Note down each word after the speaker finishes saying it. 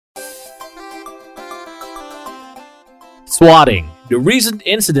Swatting. The recent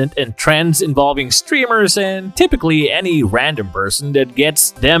incident and trends involving streamers and typically any random person that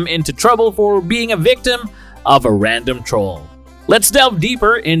gets them into trouble for being a victim of a random troll. Let's delve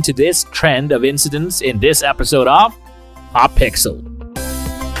deeper into this trend of incidents in this episode of Hot Pixel.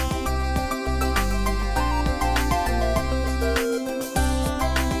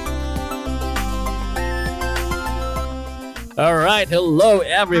 All right, hello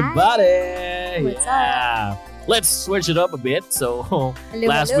everybody. Hi. What's up? Let's switch it up a bit. So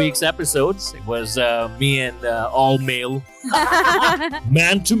last week's episodes, it was me and all male,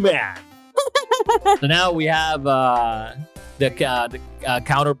 man to man. So now we have the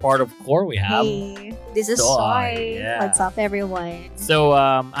counterpart of Core. We have Hey, this is Soy, Soy. yeah. What's up, everyone? So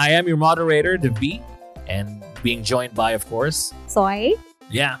I am your moderator, the V, and being joined by, of course, Soy?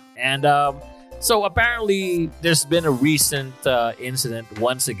 yeah, and so apparently there's been a recent incident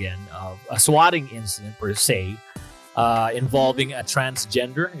once again, a swatting incident per se, involving a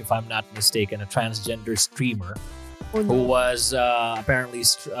transgender, if I'm not mistaken, a transgender streamer Oh, who no. was apparently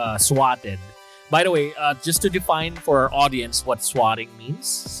swatted. By the way, just to define for our audience what swatting means.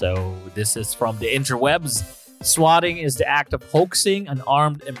 So this is from the interwebs. Swatting is the act of hoaxing an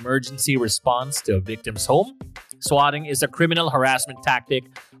armed emergency response to a victim's home. Swatting is a criminal harassment tactic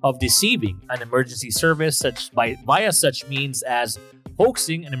of deceiving an emergency service via such means as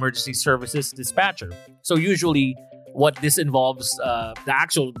hoaxing an emergency services dispatcher. So usually, what this involves, the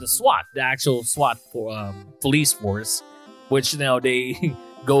actual SWAT for police force, which now they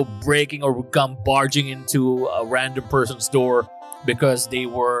go breaking or come barging into a random person's door because they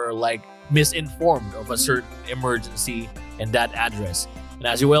were like misinformed of a certain emergency in that address. And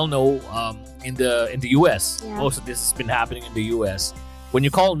as you well know, in the US, Yeah. most of this has been happening in the US. When you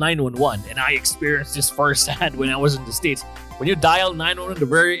call 911, and I experienced this firsthand when I was in the States, when you dial 911, the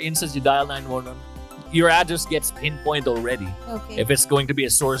very instant you dial 911, your address gets pinpointed already Okay. if it's going to be a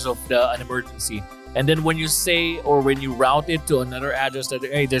source of an emergency. And then when you say or when you route it to another address that,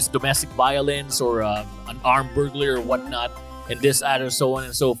 hey, there's domestic violence or an armed burglary or whatnot in this address, so on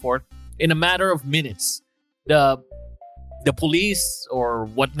and so forth, in a matter of minutes, the police or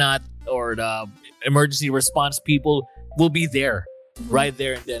whatnot or the emergency response people will be there right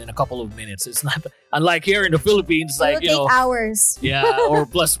there and then in a couple of minutes. It's not unlike here in the Philippines, It will like, you take know, hours. yeah, or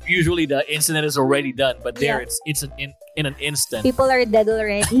plus usually the incident is already done, but there Yeah. it's in an instant. People are dead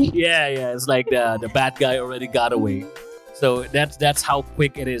already. Yeah, it's like the bad guy already got away. So that's how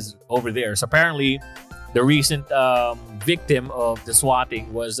quick it is over there. So apparently, the recent victim of the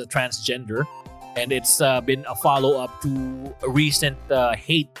swatting was a transgender, and it's been a follow up to a recent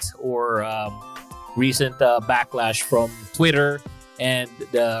hate or recent backlash from Twitter and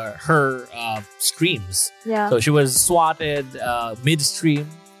her streams. Yeah. So she was swatted midstream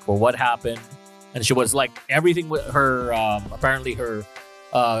for what happened, and she was like everything with her. Apparently, her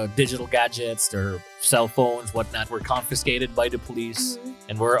digital gadgets, their cell phones, whatnot, were confiscated by the police Mhm.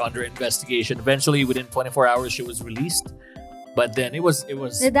 and were under investigation. Eventually, within 24 hours, she was released. But then it was.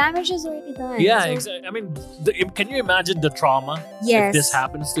 The damage is already done. Yeah, So, exactly. I mean, can you imagine the trauma Yes. if this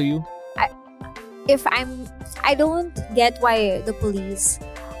happens to you? I don't get why the police,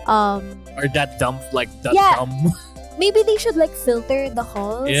 Or that dumb, like that Yeah. dumb. maybe they should like filter the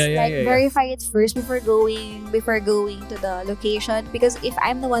calls, Yeah, like yeah. verify it first before going to the location. Because if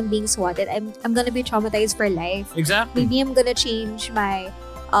I'm the one being swatted, I'm gonna be traumatized for life. Exactly. Maybe I'm gonna change my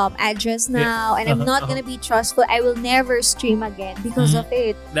address Yeah. now, and I'm not gonna be trustful. I will never stream again because Mhm. of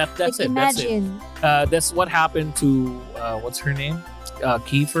it. That's Like, it. That's it. imagine. That's what happened to what's her name?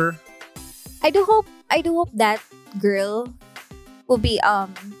 Kiefer. I do hope that girl will be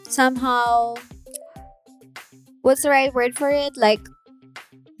somehow, what's the right word for it? Like,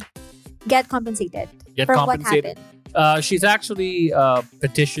 get compensated Get for compensated. what happened. She's actually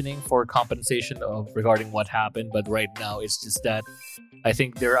petitioning for compensation regarding what happened, but right now it's just that I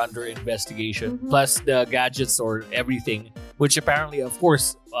think they're under investigation. Mhm. Plus the gadgets or everything, which apparently, of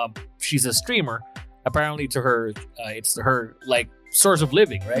course, she's a streamer. Apparently, to her, it's her like source of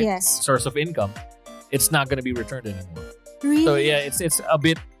living, right? Yes. Source of income. It's not going to be returned anymore. Really? So yeah, it's a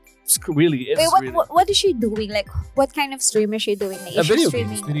bit really. It's Wait, what, really, what is she doing? Like, what kind of stream is she doing? Like, a is she video streaming?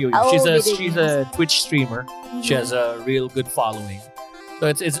 games. Video games. Oh, she's video she's games. a Twitch streamer. She has a real good following. So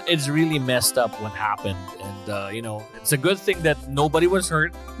it's really messed up what happened, and it's a good thing that nobody was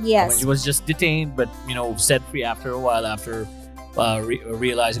hurt. I mean, Yes. she was just detained, but set free after a while after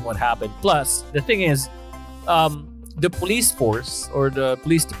realizing what happened. Plus, the thing is, the police force or the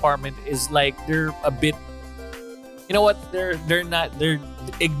police department is like they're a bit. You know what? They're not.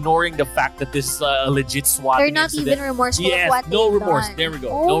 ignoring the fact that this is a legit swatting They're not incident. even remorseful Yes, of what no they've remorse. done. There we go.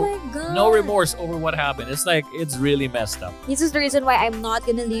 Oh my God. No remorse over what happened. It's like, it's really messed up. This is the reason why I'm not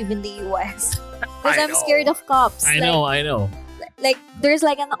gonna live in the US. Because I I'm know. scared of cops. I know. Like, there's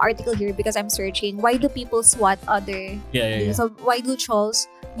like an article here because I'm searching. Why do people SWAT other? Yeah. So why do trolls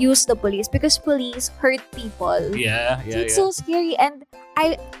use the police? Because police hurt people. Yeah. So it's so scary. And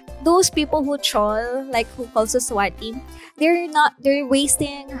those people who troll, like who calls the SWAT team, they're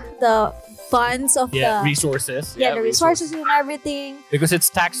wasting the funds of the resources. the resources and everything. Because it's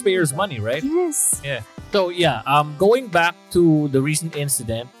taxpayers' money, right? Yes. So going back to the recent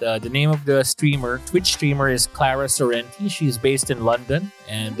incident, the name of the Twitch streamer is Clara Sorrenti. She's based in London,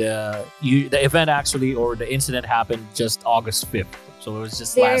 and the event or the incident happened just August 5th. So it was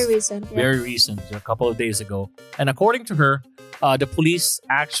just Very recent. Yeah. very recent, a couple of days ago. And according to her, the police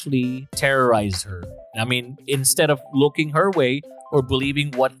actually terrorized her. I mean, instead of looking her way or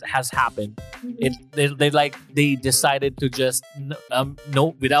believing what has happened, they decided to just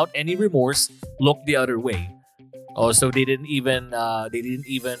without any remorse look the other way. Also, they didn't even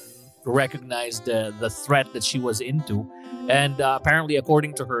recognize the threat that she was into. And apparently,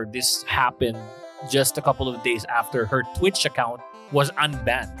 according to her, this happened just a couple of days after her Twitch account was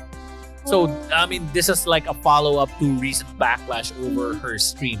unbanned. So, I mean, this is like a follow-up to recent backlash over her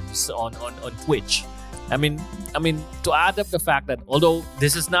streams on Twitch. I mean, to add up the fact that although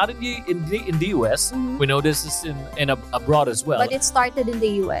this is not in the US, we know this is in abroad as well. But it started in the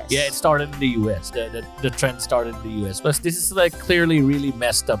US. Yeah, it started in the US. The trend started in the US. But this is like clearly really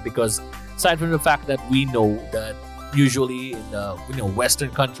messed up because aside from the fact that we know that usually in Western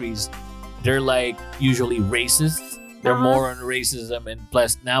countries, they're like usually racist. They're more on racism, and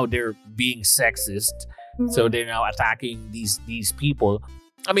plus now they're being sexist. So they're now attacking these people.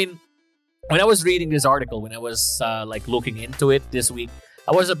 I mean, when I was reading this article, when I was like looking into it this week,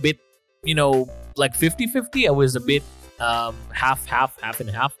 I was a bit, like 50-50. I was a bit half and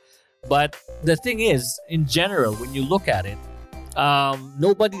half. But the thing is, in general, when you look at it,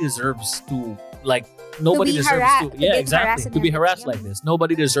 nobody deserves to be harassed like this.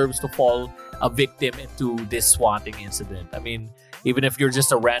 Nobody deserves to fall a victim into this swatting incident. I mean, even if you're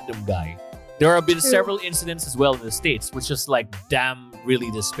just a random guy. There have been several incidents as well in the States, which is like damn really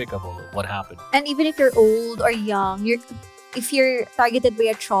despicable what happened. And even if you're old or young, if you're targeted by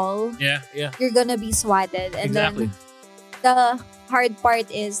a troll, you're gonna be swatted. And then the hard part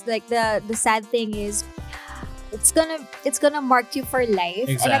is like the sad thing is it's gonna mark you for life.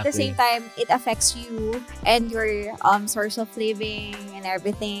 Exactly. And at the same time it affects you and your source of living and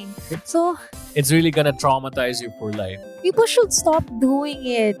everything. So it's really gonna traumatize you for life. People should stop doing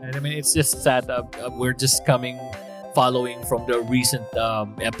it. And I mean, it's just sad. We're just following from the recent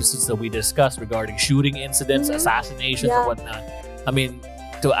episodes that we discussed regarding shooting incidents, assassinations, and whatnot. I mean,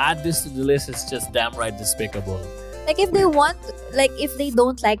 to add this to the list is just damn right despicable. Like if they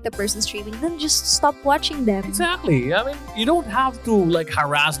don't like the person streaming, then just stop watching them. Exactly. I mean, you don't have to like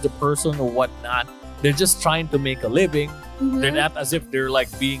harass the person or whatnot. They're just trying to make a living. They're not as if they're like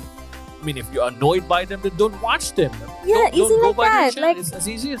being. I mean, if you're annoyed by them, then don't watch them. Yeah, don't go by their that. channel. Like, it's as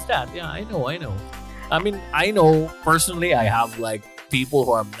easy as that. Yeah, I know. I mean, I know personally, I have like people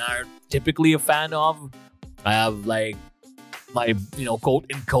who I'm not typically a fan of. I have like my,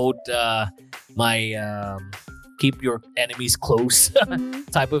 quote unquote, my keep your enemies close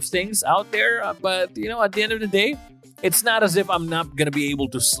type of things out there. But, at the end of the day, it's not as if I'm not going to be able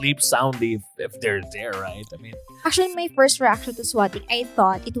to sleep soundly if they're there, right? I mean, actually, my first reaction to swatting, I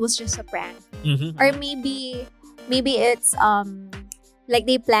thought it was just a prank. Or maybe it's like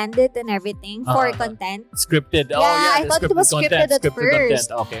they planned it and everything for content. Scripted. I thought it was scripted at first.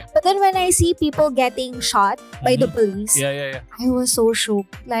 Content. Okay. But then when I see people getting shot by the police, I was so shook.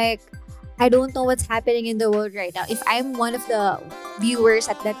 Like, I don't know what's happening in the world right now. If I'm one of the viewers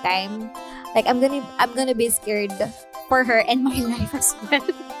at that time, like I'm gonna be scared for her and my life as well.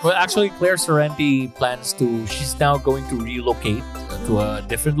 Well, actually, Claire Sorrenti she's now going to relocate to a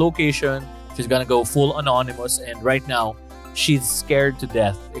different location. She's gonna go full anonymous, and right now, she's scared to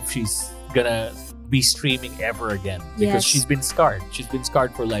death if she's gonna be streaming ever again because she's been scarred. She's been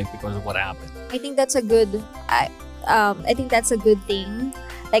scarred for life because of what happened. I think that's a good. I think that's a good thing.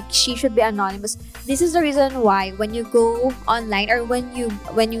 Like, she should be anonymous. This is the reason why when you go online or when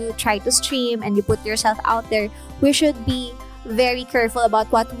you try to stream and you put yourself out there, we should be very careful about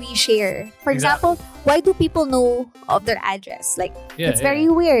what we share. For example, why do people know of their address? Like, it's very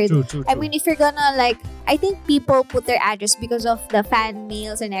weird. True. I mean, if you're gonna I think people put their address because of the fan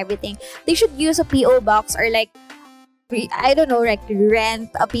mails and everything. They should use a PO box or I don't know, like rent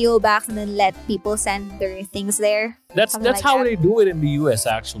a PO box and then let people send their things there. That's Something like how that. they do it in the US.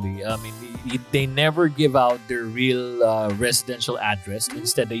 Actually, I mean, they never give out their real residential address.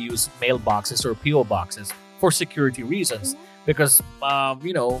 Instead, they use mailboxes or PO boxes for security reasons. Because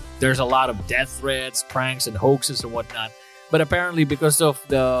there's a lot of death threats, pranks, and hoaxes and whatnot. But apparently, because of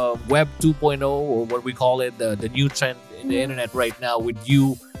the Web 2.0, or what we call it, the new trend in the internet right now, with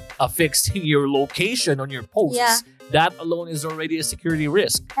you affixing your location on your posts, Yeah. that alone is already a security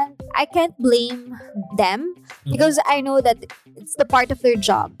risk. And I can't blame them because I know that it's the part of their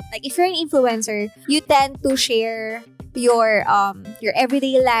job. Like if you're an influencer, you tend to share your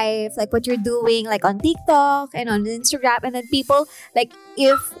everyday life, like what you're doing, like on TikTok and on Instagram, and then people, like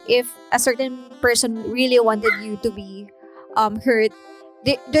if a certain person really wanted you to be hurt,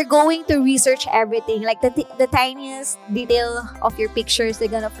 they're going to research everything, like the tiniest detail of your pictures. They're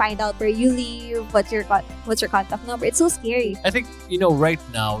gonna find out where you live, what's your contact number. It's so scary. I think, right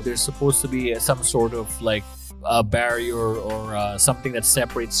now, there's supposed to be some sort of like a barrier or something that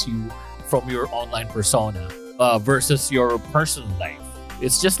separates you from your online persona versus your personal life.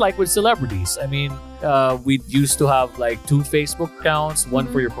 It's just like with celebrities. I mean, we used to have like 2 Facebook accounts, one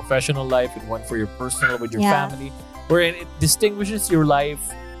for your professional life and one for your personal with your Yeah. family, wherein it distinguishes your life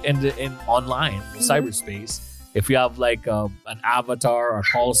in online cyberspace. If you have like an avatar or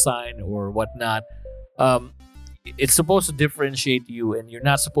call sign or whatnot, it's supposed to differentiate you, and you're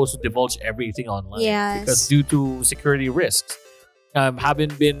not supposed to divulge everything online Yes. because due to security risks.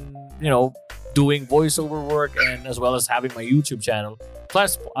 Having been doing voiceover work and as well as having my YouTube channel,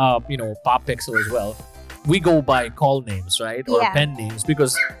 plus Pop Pixel as well, we go by call names, right, or Yeah. pen names,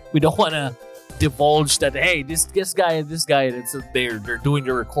 because we don't want to divulge that, hey, this guy, they're doing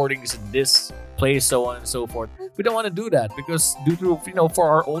their recordings in this place, so on and so forth. We don't want to do that because due to for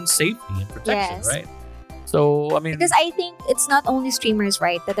our own safety and protection, Yes. right? So I mean, Because I think it's not only streamers,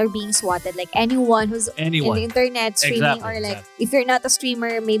 right, that are being swatted. Like anyone who's anyone. in the internet streaming, Exactly, or like exactly. if you're not a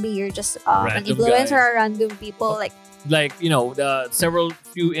streamer, maybe you're just an Random influencer guy. or random people. Like the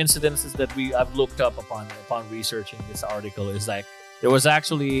few incidences that I've looked up upon researching this article is like, there was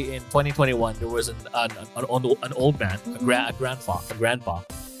actually in 2021 there was an old man, a grandpa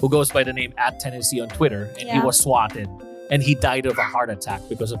who goes by the name @Tennessee on Twitter, and he Yeah. was swatted and he died of a heart attack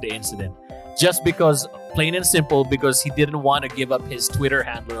because of the incident. Just because, plain and simple, because he didn't want to give up his Twitter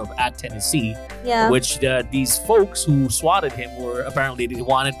handle of @Tennessee, yeah, which these folks who swatted him were apparently, they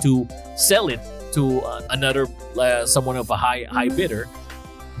wanted to sell it to another someone of a high bidder.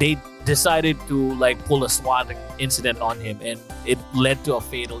 They decided to like pull a swatting incident on him, and it led to a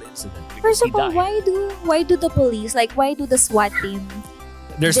fatal incident because first he of all, died. why do the police, like why do the SWAT team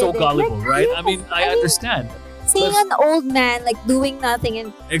They're so they- gullible, like, right? yeah, I mean, I I mean, understand. seeing Plus- an old man like doing nothing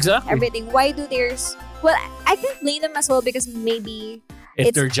and Exactly. everything? Why do theirs? Well, I can blame them as well because maybe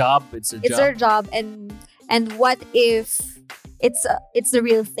It's their job. It's a it's job. their job, and what if it's the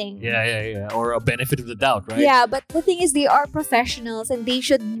real thing? Yeah. Or a benefit of the doubt, right? Yeah, but the thing is, they are professionals and they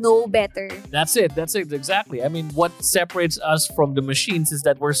should know better. That's it. Exactly. I mean, what separates us from the machines is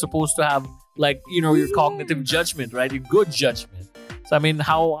that we're supposed to have your cognitive judgment, right? Your good judgment. So I mean,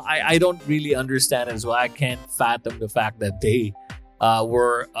 how I don't really understand as well. I can't fathom the fact that they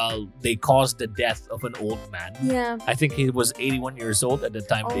they caused the death of an old man. Yeah, I think he was 81 years old at the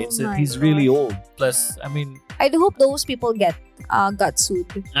time of the Oh incident. my He's really gosh. old. Plus, I mean, I do hope those people got sued.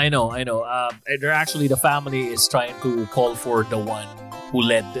 I know. They're actually, the family is trying to call for the one who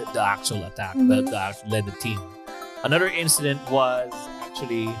led the actual attack, that led the team. Another incident was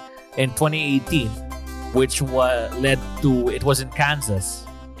actually in 2018, which it was in Kansas,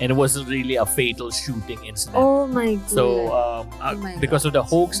 and it wasn't really a fatal shooting incident. Oh my god. So my because of the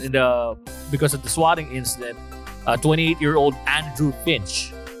hoax because of the swatting incident, 28-year-old Andrew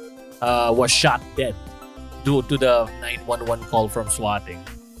Finch was shot dead due to the 911 call from swatting.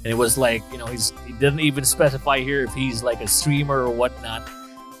 And it was like, he didn't even specify here if he's like a streamer or whatnot.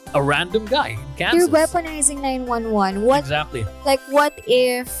 A random guy in You're Kansas. weaponizing 911. What Exactly. what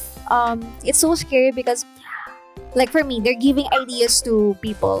if it's so scary because like for me, they're giving ideas to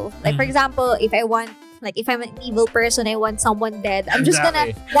people. Like for example, if I'm an evil person, I want someone dead, I'm just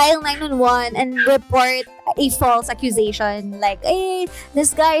gonna Exactly. dial 911 and report a false accusation, like, hey,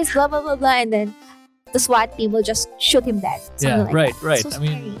 this guy is blah blah blah blah, and then the SWAT team will just shoot him dead. Yeah, Something like right. that. So I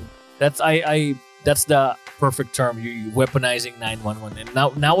mean, scary. that's the perfect term. You weaponizing 911,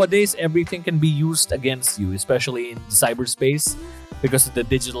 and nowadays everything can be used against you, especially in cyberspace, because of the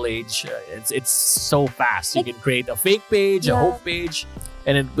digital age. It's so fast. You can create a fake page, a Yeah. hoax page,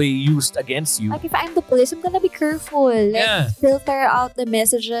 and it be used against you. Like if I'm the police, I'm gonna be careful. Like Yeah. filter out the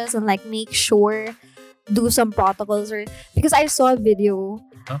messages and like make sure do some protocols, or because I saw a video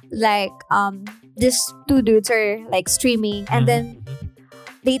Huh? like these two dudes are like streaming, and then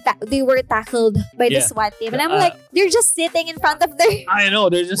Mhm. they were tackled by the Yeah. SWAT team, and I'm Uh, like, they're just sitting in front of their. I know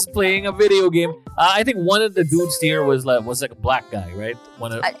they're just playing a video game. I think one of the dudes here was like a black guy, right?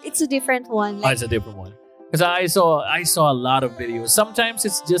 One of It's a different one. oh, Like, it's a different one. Because I saw a lot of videos. Sometimes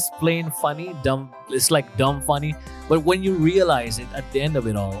it's just plain funny, dumb. It's like dumb funny. But when you realize it at the end of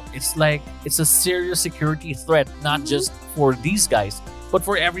it all, it's like it's a serious security threat, not Mhm. just for these guys, but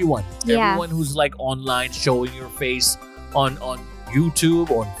for everyone. Yeah. Everyone who's like online, showing your face on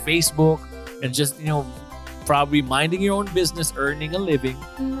YouTube, on Facebook, and just probably minding your own business, earning a living.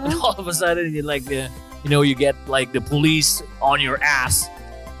 mhm. And all of a sudden, you like you get like the police on your ass.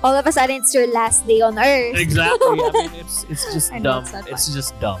 All of a sudden, it's your last day on Earth. Exactly. I mean, it's just I know, dumb. it's not It's fun.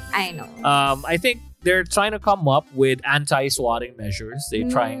 just dumb. I know. I think they're trying to come up with anti-swatting measures. They're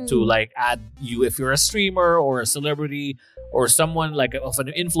trying to like add you if you're a streamer or a celebrity or someone like of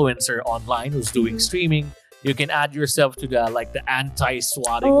an influencer online who's doing Mhm. streaming. You can add yourself to the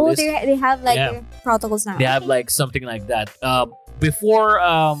anti-swatting Oh, list. they have like Yeah. their protocols now. They have like something like that. Before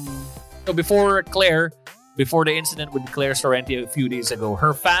so before the incident with Claire Sorrenti a few days ago,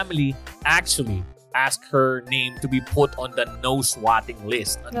 her family actually asked her name to be put on the no swatting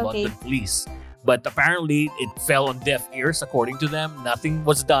list on Okay. London police. But apparently it fell on deaf ears, according to them. Nothing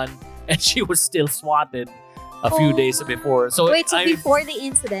was done, and she was still swatted a few Oh. days before. So Wait, so I- before the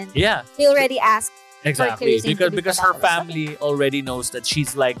incident, yeah, they already asked. exactly. Claire's name to be Because put her on the list. family already knows that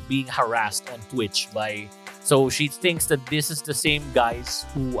she's like being harassed on Twitch by. So she thinks that this is the same guys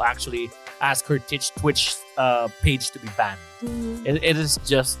who actually asked her Twitch page to be banned. Mhm. It is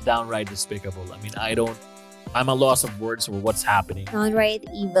just downright despicable. I mean, I'm a loss of words for what's happening. Downright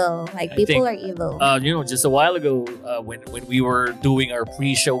evil. Like, I people think, are evil. Just a while ago, when we were doing our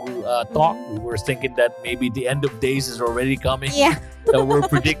pre-show talk, we were thinking that maybe the end of days is already coming. yeah. That we're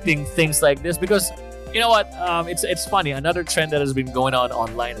predicting things like this because you know what? It's funny. Another trend that has been going on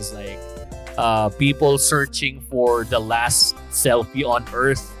online is like people searching for the last selfie on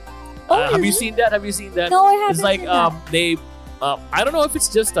Earth. Oh, Have you really? seen that? Have you seen that? No, I haven't It's like seen that. they. I don't know if it's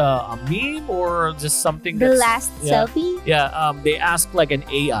just a meme or just something. The that's, last yeah. selfie? Yeah, they ask like an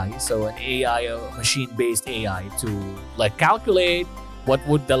AI, so an AI, a machine-based AI, to like calculate what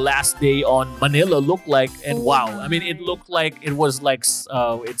would the last day on Manila look like. And Oh. wow, I mean, it looked like it was like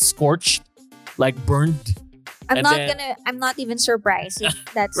it's scorched, like burned. And then- I'm not even surprised if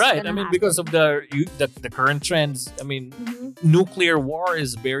that's Right. gonna I mean, happen. because of the current trends. I mean, Mhm. nuclear war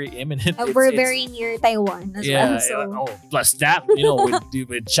is very imminent. We're very near Taiwan as well. So plus that,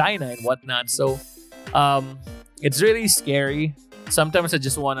 with China and whatnot. So, it's really scary. Sometimes I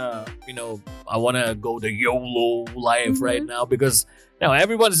just wanna, I wanna go the YOLO life right Mhm. now because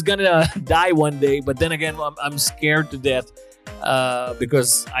everyone's gonna die one day. But then again, I'm scared to death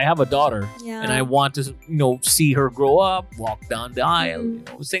because I have a daughter yeah. and I want to, see her grow up, walk down the aisle,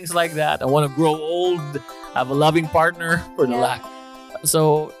 Mhm. things like that. I want to grow old, have a loving partner for the Yeah. lack.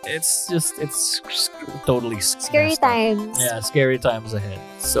 So it's totally Scary messed up. times. Yeah, scary times ahead.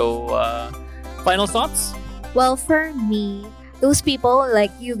 So, final thoughts? Well, for me, those people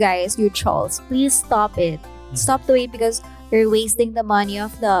like you guys, you trolls, please stop it. Stop doing it because you're wasting the money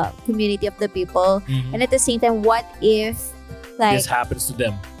of the community of the people. Mhm. And at the same time, what if like This happens to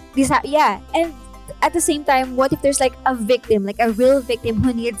them. yeah, and at the same time, what if there's like a victim, like a real victim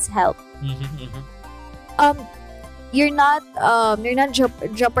who needs help? Mhm, mhm. You're not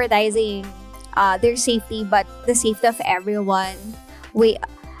jeopardizing their safety, but the safety of everyone. Wait,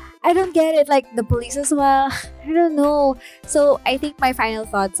 I don't get it. Like the police as well. I don't know. So I think my final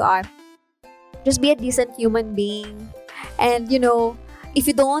thoughts are: just be a decent human being, and if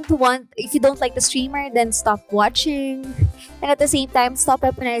you don't like the streamer, then stop watching. And at the same time, stop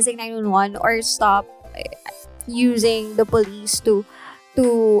weaponizing 911 or stop using the police to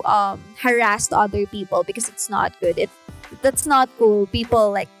harass other people because it's not good. That's not cool.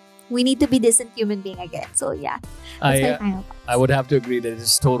 People we need to be decent human being again. So yeah, that's my final thoughts. I would have to agree that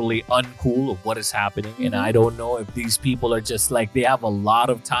it's totally uncool of what is happening. And Mhm. I don't know if these people are just like, they have a lot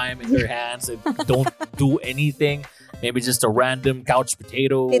of time in their hands and don't do anything. Maybe just a random couch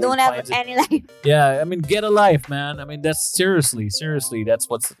potato. They don't have finds it- any life. Yeah, I mean, get a life, man. I mean, that's seriously, that's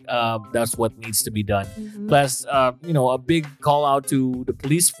what needs to be done. Mhm. Plus, a big call out to the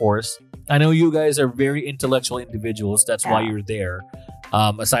police force. I know you guys are very intellectual individuals. That's why Yeah. you're there.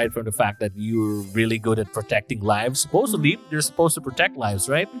 Aside from the fact that you're really good at protecting lives, supposedly you're supposed to protect lives,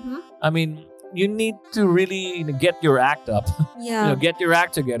 right? Mhm. I mean, you need to really get your act up, Yeah. get your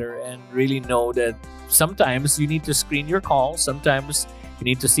act together, and really know that sometimes you need to screen your calls. Sometimes You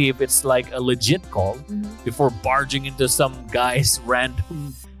need to see if it's like a legit call before barging into some random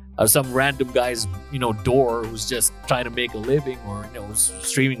guy's door who's just trying to make a living or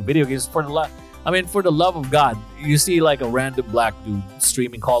streaming video games for the love of God. You see like a random black dude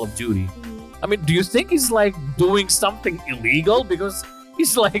streaming Call of Duty. I mean, do you think he's like doing something illegal? Because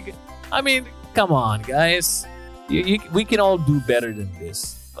he's like, I mean, come on, guys. We can all do better than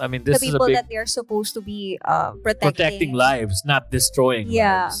this. I mean, this the is people a big that they're supposed to be protecting lives, not destroying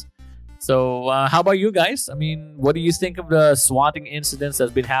lives. So, how about you guys? I mean, what do you think of the swatting incidents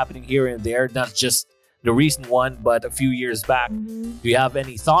that's been happening here and there? Not just the recent one, but a few years back. Do you have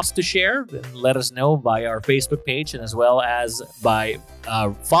any thoughts to share? Then let us know by our Facebook page and as well as by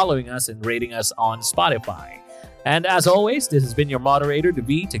following us and rating us on Spotify. And as always, this has been your moderator,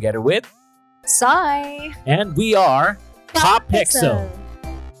 Devi, together with Sai. And we are Pop Pixel.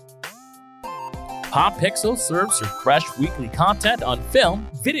 Pop Pixel serves your fresh weekly content on film,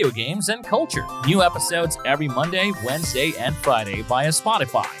 video games, and culture. New episodes every Monday, Wednesday, and Friday via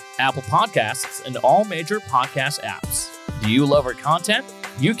Spotify, Apple Podcasts, and all major podcast apps. Do you love our content?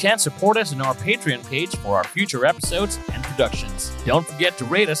 You can support us on our Patreon page for our future episodes and productions. Don't forget to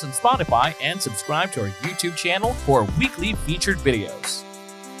rate us on Spotify and subscribe to our YouTube channel for weekly featured videos.